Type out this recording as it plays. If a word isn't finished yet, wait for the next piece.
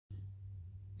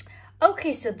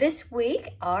Okay, so this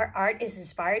week our art is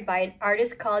inspired by an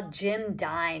artist called Jim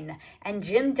Dine. And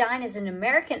Jim Dine is an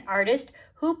American artist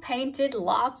who painted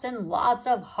lots and lots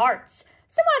of hearts.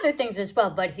 Some other things as well,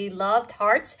 but he loved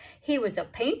hearts. He was a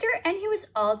painter and he was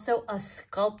also a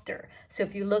sculptor. So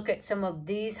if you look at some of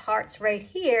these hearts right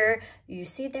here, you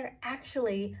see they're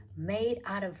actually made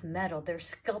out of metal. They're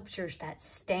sculptures that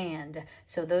stand.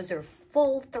 So those are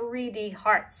full 3D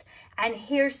hearts. And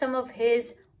here's some of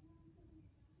his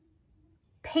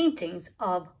paintings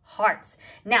of hearts.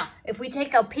 Now, if we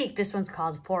take a peek, this one's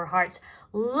called Four Hearts.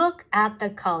 Look at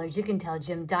the colors. You can tell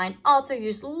Jim Dine also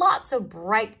used lots of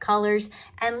bright colors,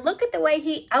 and look at the way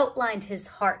he outlined his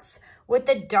hearts with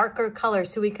the darker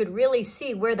colors so we could really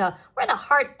see where the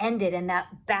heart ended and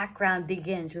that background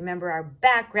begins. Remember, our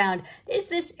background is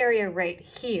this area right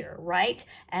here, right?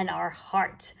 And our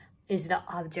heart is the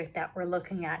object that we're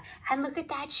looking at. And look at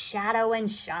that shadow and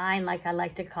shine, like I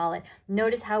like to call it.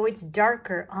 Notice how it's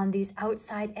darker on these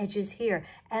outside edges here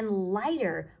and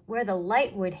lighter where the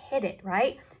light would hit it,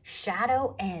 right?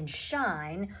 Shadow and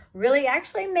shine really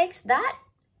actually makes that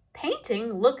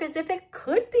painting look as if it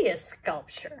could be a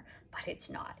sculpture, but it's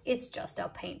not. It's just a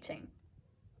painting.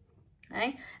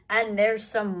 Okay? And there's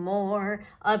some more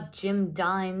of Jim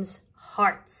Dine's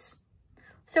hearts.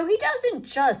 So he doesn't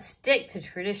just stick to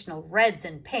traditional reds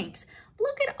and pinks.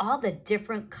 Look at all the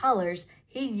different colors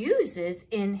he uses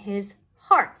in his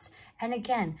hearts. And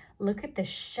again, look at the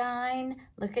shine.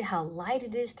 Look at how light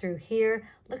it is through here.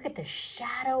 Look at the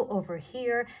shadow over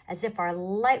here, as if our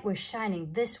light was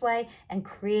shining this way and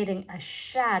creating a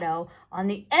shadow on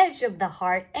the edge of the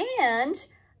heart and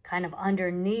kind of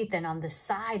underneath and on the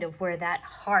side of where that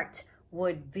heart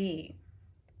would be.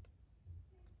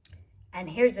 And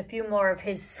here's a few more of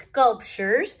his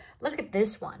sculptures. Look at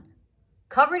this one.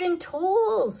 Covered in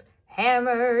tools,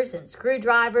 hammers and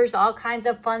screwdrivers, all kinds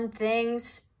of fun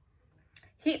things.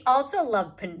 He also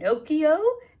loved Pinocchio,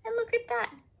 and look at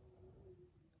that.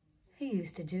 He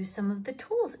used to do some of the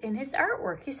tools in his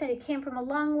artwork. He said he came from a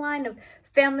long line of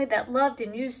family that loved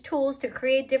and used tools to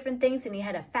create different things, and he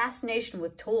had a fascination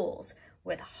with tools,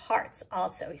 with hearts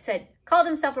also. He said, called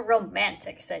himself a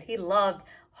romantic. He said he loved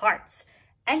hearts.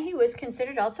 And he was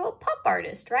considered also a pop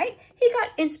artist, right? He got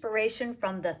inspiration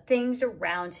from the things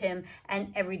around him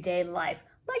and everyday life,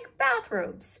 like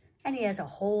bathrobes. And he has a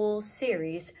whole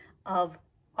series of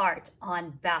art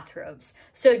on bathrobes.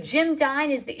 So Jim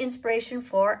Dine is the inspiration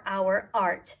for our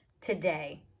art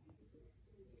today.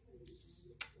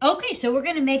 Okay, so we're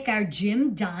going to make our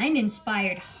Jim Dine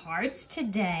inspired hearts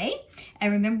today.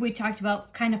 And remember, we talked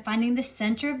about kind of finding the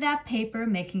center of that paper,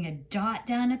 making a dot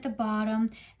down at the bottom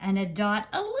and a dot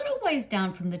a little ways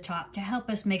down from the top to help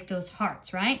us make those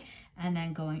hearts, right? And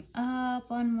then going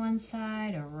up on one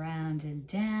side, around and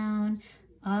down,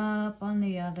 up on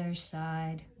the other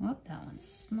side. Whoop, that one's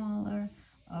smaller,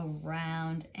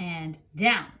 around and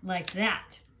down, like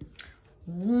that.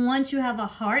 Once you have a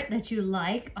heart that you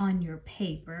like on your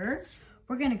paper,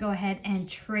 we're going to go ahead and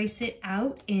trace it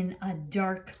out in a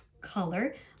dark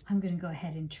color. I'm going to go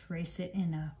ahead and trace it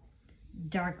in a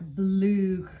dark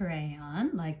blue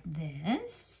crayon like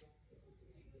this.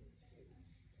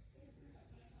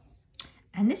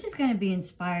 And this is going to be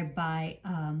inspired by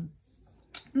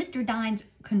Mr. Dine's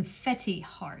confetti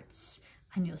hearts.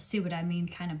 And you'll see what I mean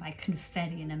kind of by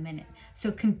confetti in a minute.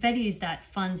 So confetti is that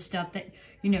fun stuff that,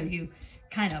 you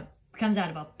kind of comes out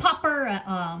of a popper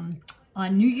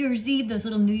on New Year's Eve, those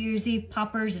little New Year's Eve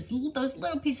poppers. It's those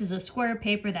little pieces of square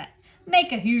paper that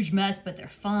make a huge mess, but they're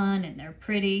fun and they're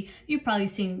pretty. You've probably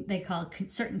seen, they call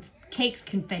certain cakes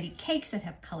confetti cakes that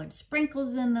have colored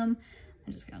sprinkles in them.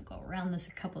 I'm just gonna go around this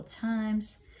a couple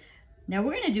times. Now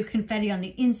we're gonna do confetti on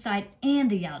the inside and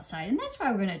the outside, and that's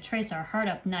why we're gonna trace our heart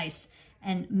up nice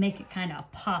and make it kind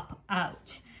of pop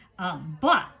out.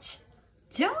 But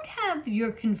don't have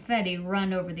your confetti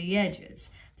run over the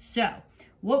edges. So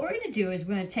what we're gonna do is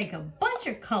we're gonna take a bunch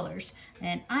of colors,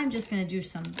 and I'm just gonna do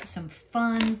some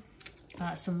fun,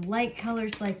 some light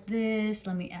colors like this.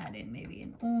 Let me add in maybe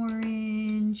an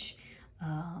orange,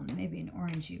 maybe an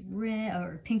orangey red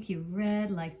or pinky red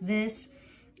like this,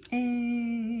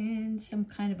 and some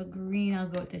kind of a green. I'll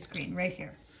go with this green right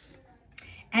here.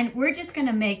 And we're just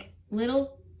gonna make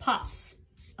little pops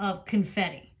of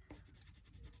confetti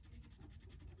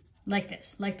like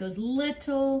this, like those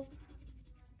little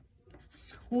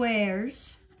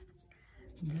squares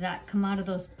that come out of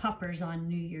those poppers on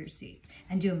New Year's Eve,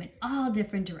 and do them in all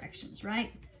different directions,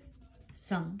 right?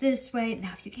 Some this way.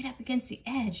 Now, if you get up against the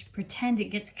edge, pretend it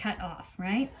gets cut off,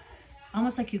 right?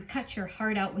 Almost like you cut your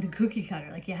heart out with a cookie cutter,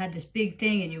 like you had this big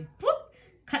thing and you whoop,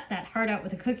 cut that heart out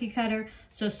with a cookie cutter.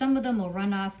 So some of them will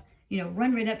run off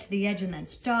run right up to the edge and then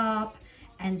stop,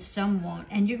 and some won't.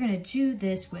 And you're gonna do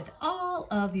this with all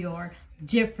of your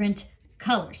different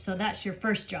colors. So that's your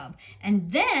first job.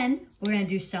 And then we're gonna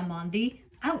do some on the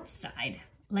outside,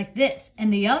 like this.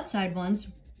 And the outside ones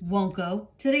won't go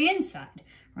to the inside,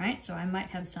 right? So I might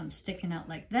have some sticking out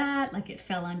like that, like it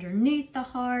fell underneath the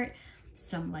heart,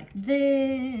 some like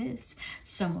this,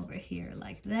 some over here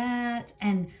like that.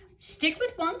 And stick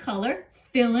with one color,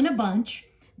 fill in a bunch,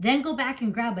 then go back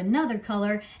and grab another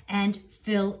color and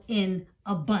fill in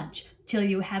a bunch till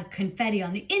you have confetti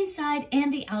on the inside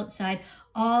and the outside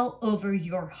all over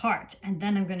your heart. And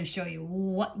then I'm going to show you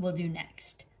what we'll do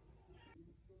next.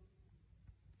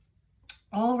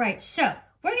 All right, so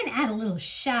we're going to add a little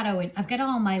shadow in. I've got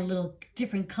all my little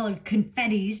different colored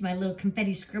confettis, my little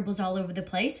confetti scribbles all over the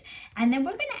place. And then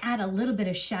we're going to add a little bit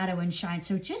of shadow and shine.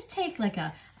 So just take like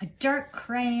a dark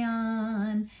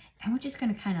crayon, and we're just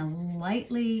going to kind of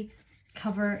lightly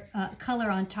cover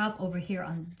color on top over here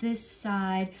on this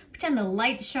side. Pretend the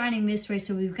light's shining this way,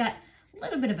 so we've got a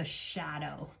little bit of a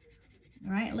shadow,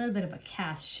 right? A little bit of a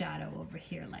cast shadow over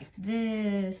here like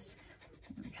this.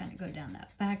 And kind of go down that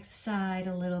back side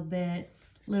a little bit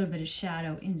of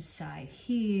shadow inside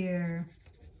here,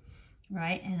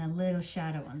 right? And a little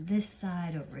shadow on this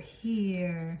side over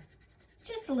here.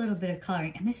 Just a little bit of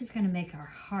coloring, and this is going to make our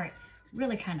heart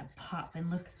really kind of pop and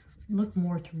look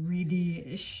more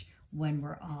 3D-ish when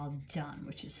we're all done,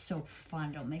 which is so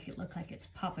fun. It'll make it look like it's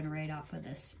popping right off of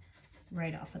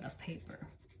the paper.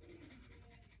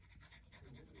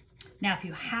 Now, if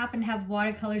you happen to have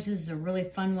watercolors, this is a really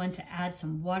fun one to add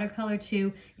some watercolor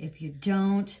to. If you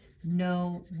don't,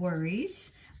 no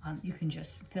worries. You can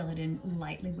just fill it in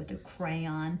lightly with a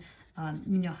crayon.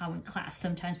 You know how in class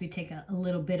sometimes we take a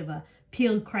little bit of a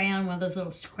peeled crayon, one of those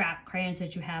little scrap crayons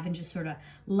that you have, and just sort of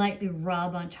lightly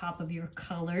rub on top of your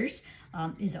colors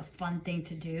is a fun thing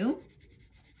to do.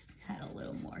 Add a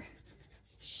little more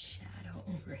shadow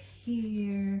over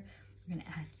here. We're going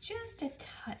to add just a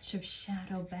touch of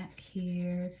shadow back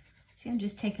here. See, I'm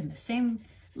just taking the same,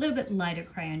 little bit lighter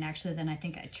crayon actually than I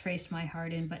think I traced my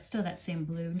heart in, but still that same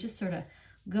blue, and just sort of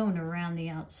going around the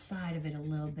outside of it a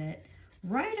little bit.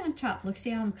 Right on top, look,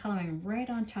 see how I'm coloring right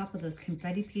on top of those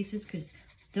confetti pieces, because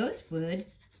those would,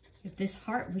 if this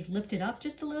heart was lifted up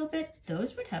just a little bit,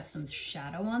 those would have some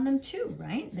shadow on them too,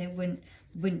 right? They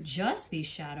wouldn't just be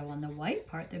shadow on the white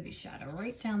part, there'd be shadow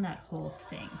right down that whole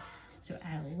thing. So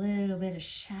add a little bit of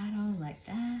shadow like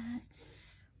that.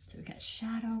 So we got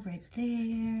shadow right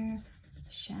there,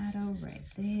 shadow right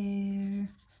there,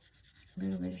 a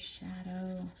little bit of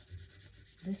shadow,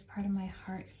 this part of my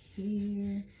heart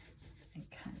here, and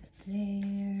kind of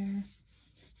there.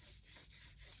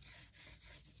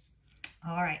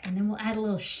 All right, and then we'll add a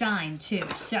little shine too.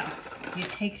 So you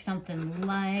take something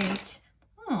light.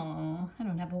 Oh, I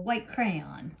don't have a white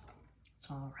crayon. It's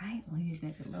all right, we'll use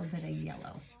maybe a little bit of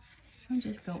yellow. And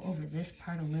just go over this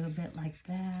part a little bit like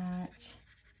that.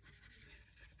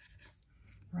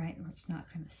 Right, and it's not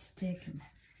gonna stick, and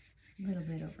a little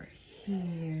bit over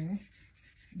here,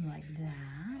 like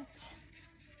that.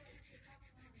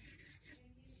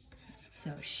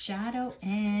 So shadow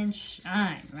and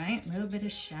shine, right? A little bit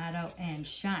of shadow and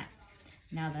shine.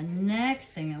 Now the next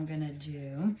thing I'm gonna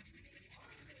do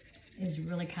is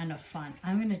really kind of fun.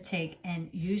 I'm gonna take and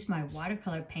use my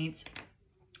watercolor paints,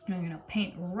 and I'm gonna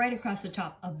paint right across the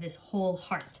top of this whole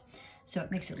heart. So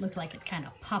it makes it look like it's kind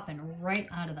of popping right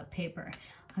out of the paper.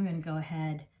 I'm gonna go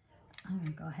ahead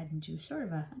and do sort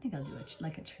of I think I'll do it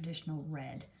like a traditional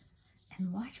red.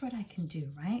 And watch what I can do,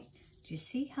 right? Do you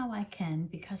see how I can,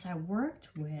 because I worked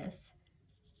with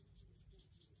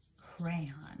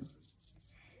crayon,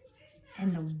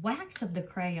 and the wax of the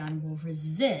crayon will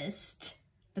resist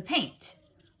the paint.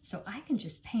 So I can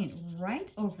just paint right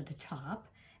over the top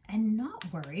and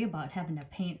not worry about having to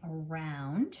paint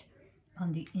around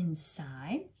on the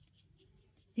inside,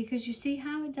 because you see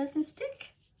how it doesn't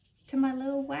stick to my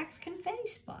little wax confetti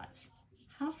spots.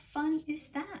 How fun is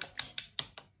that?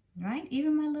 Right?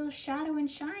 Even my little shadow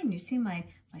and shine, you see my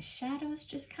shadows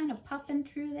just kind of popping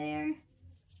through there.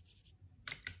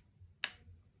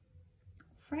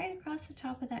 Right across the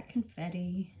top of that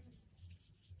confetti.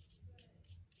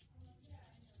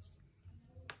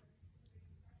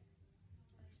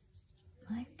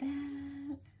 Like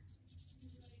that.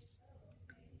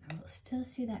 And we'll still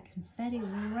see that confetti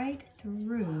right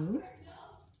through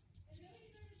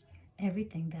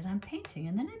everything that I'm painting.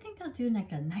 And then I think I'll do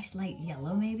like a nice light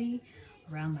yellow maybe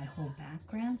around my whole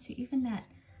background. See, even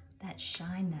that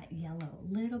shine, that yellow,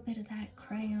 a little bit of that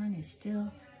crayon is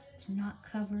still not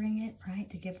covering it, right?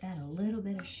 To give that a little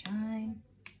bit of shine.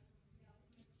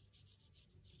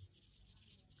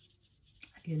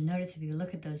 If you notice, if you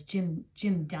look at those Jim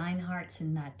Dine hearts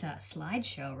in that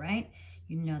slideshow, right?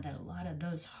 You know that a lot of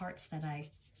those hearts that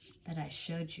I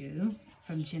showed you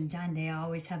from Jim Dine, they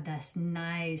always have this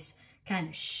nice kind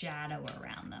of shadow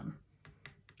around them.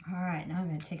 All right, now I'm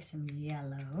going to take some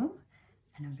yellow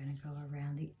and I'm going to go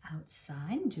around the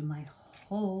outside and do my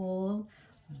whole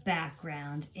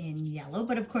background in yellow.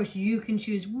 But of course, you can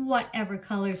choose whatever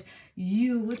colors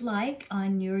you would like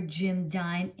on your Jim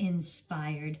Dine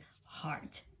inspired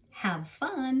heart. Have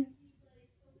fun!